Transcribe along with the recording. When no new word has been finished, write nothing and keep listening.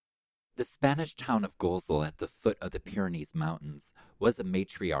The Spanish town of Golzel at the foot of the Pyrenees Mountains was a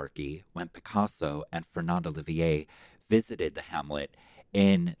matriarchy when Picasso and Fernand Olivier visited the hamlet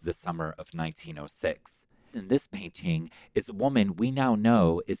in the summer of 1906. In this painting is a woman we now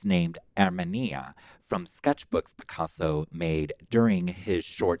know is named Armenia from sketchbooks Picasso made during his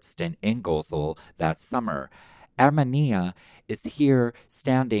short stint in Golzel that summer. Armenia is here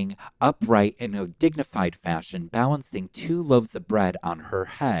standing upright in a dignified fashion, balancing two loaves of bread on her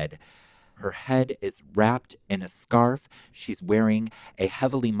head. Her head is wrapped in a scarf. She's wearing a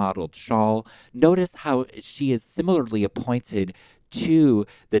heavily modeled shawl. Notice how she is similarly appointed to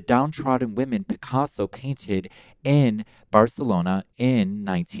the downtrodden women Picasso painted in Barcelona in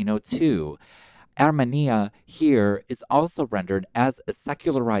 1902. Armenia here is also rendered as a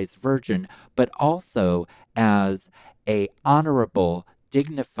secularized virgin, but also as a honorable,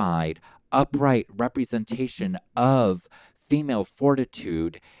 dignified, upright representation of female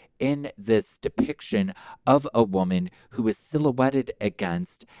fortitude in this depiction of a woman who is silhouetted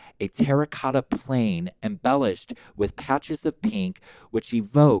against a terracotta plane embellished with patches of pink, which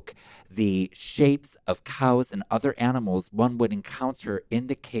evoke the shapes of cows and other animals one would encounter in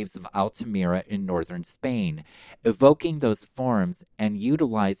the caves of Altamira in northern Spain, evoking those forms and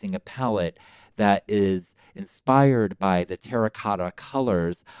utilizing a palette that is inspired by the terracotta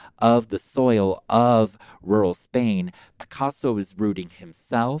colors of the soil of rural Spain. Picasso is rooting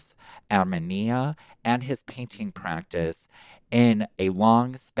himself, Armenia, and his painting practice in a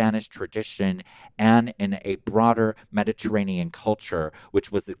long Spanish tradition and in a broader Mediterranean culture,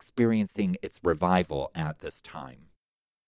 which was experiencing its revival at this time.